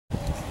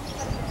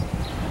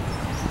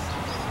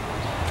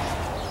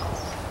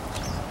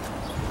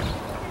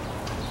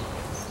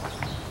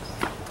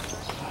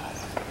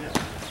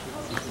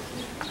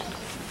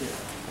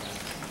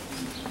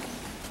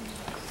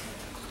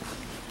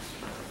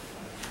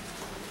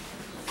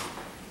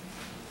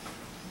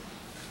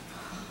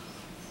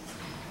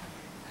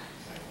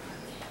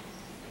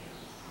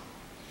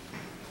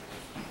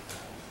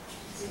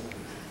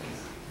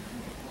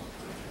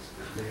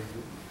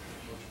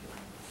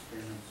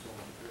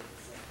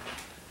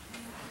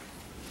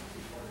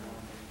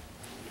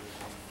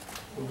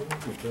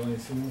Porque lá em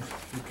cima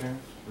fica.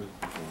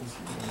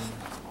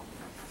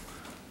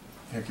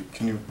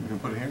 Can you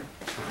put it here?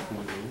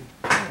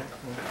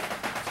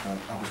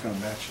 I was going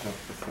to match it up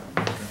with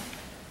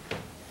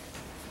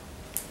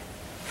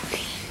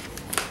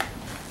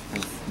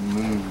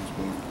moons.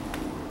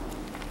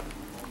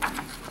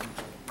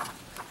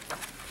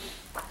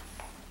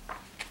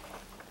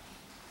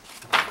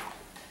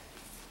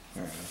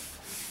 There it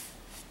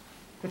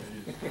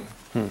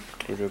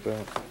is. Look at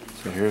that.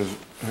 So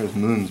here's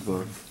Moon's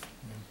book.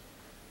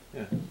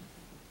 Yeah.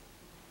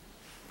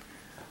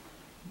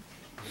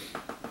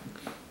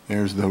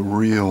 There's the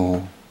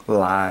real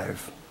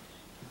live.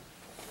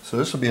 So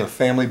this will be a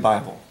family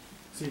Bible.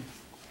 See.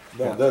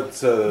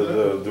 That's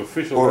the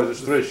official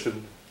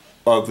registration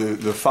Of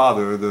the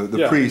father,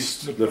 the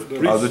priest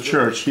the of the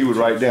church, he would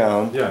write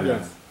down.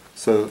 Yeah.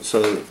 So that's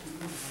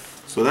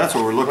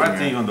what we're looking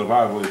Writing at. on the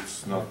Bible, it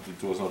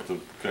was not a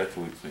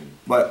Catholic thing.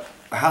 But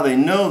how they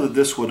know that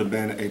this would have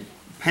been a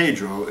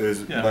Pedro is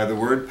by the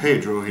word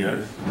Pedro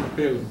here.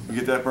 Pelo. You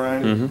get that,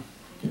 Brian?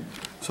 Mm-hmm.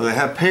 So they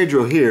have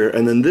Pedro here,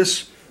 and then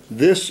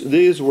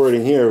these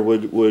wording here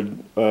would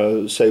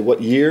say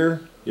what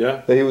year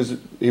Yeah. that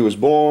he was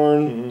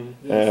born,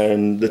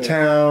 and the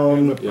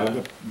town,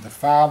 The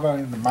father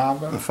and the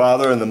mother. the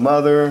father and the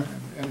mother.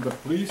 And the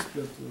priest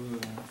that.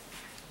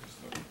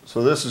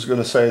 So this is going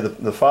to say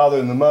the father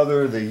and the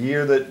mother, the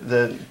year that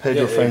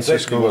Pedro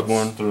Francisco was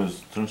born.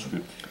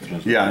 Transcript.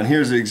 Yeah, and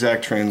here's the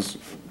exact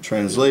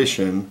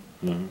translation.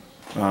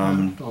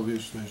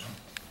 Obviously.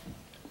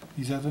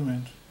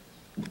 Exatamente.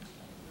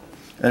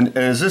 And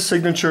is this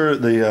signature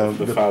the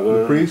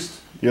father? the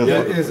priest? Yeah,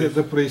 Is it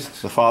the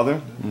priest? the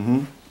father.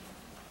 Mm-hmm.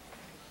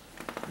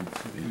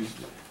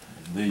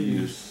 They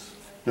use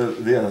There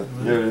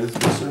it is.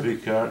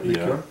 Vicar,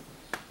 yeah.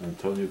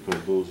 Antonio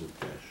Cardozo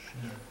Cash.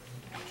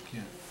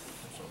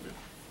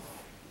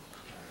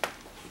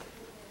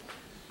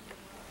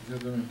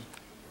 Exatamente.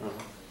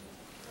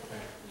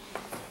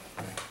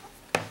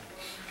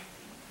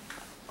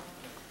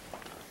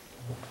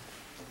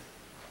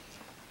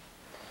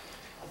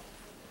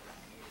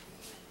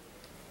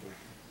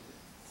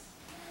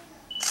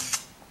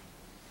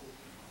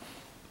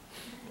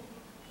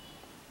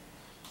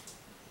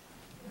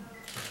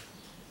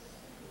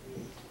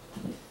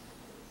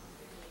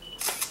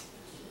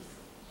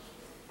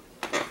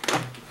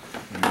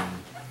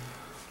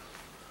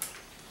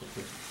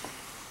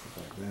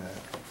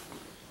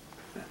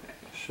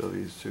 Show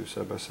these two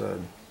side by side.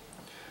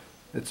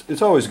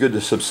 It's always good to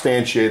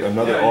substantiate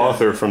another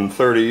author from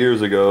 30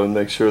 years ago and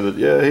make sure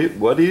that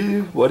what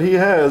he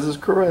has is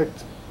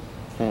correct.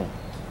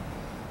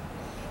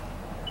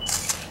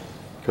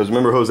 Because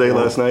remember Jose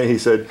last night, he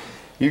said,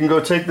 you can go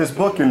take this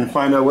book and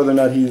find out whether or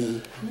not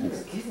he's. You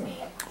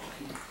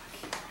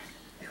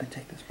can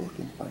take this book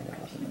and find out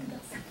whether or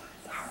not.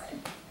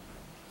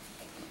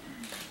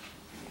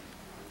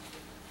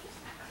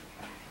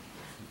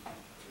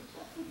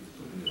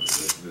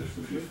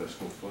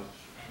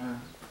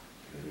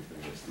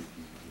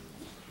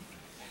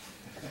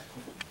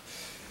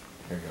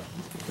 There you go.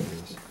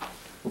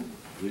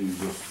 E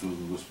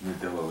o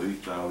experimental ali,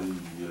 está ali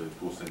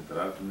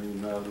concentrado, nem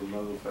nada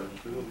faz no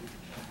pelo ali.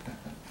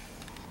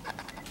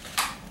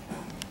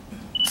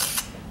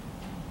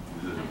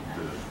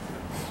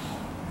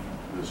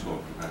 Das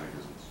cópias,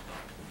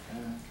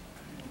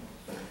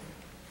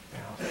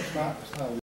 Está ali.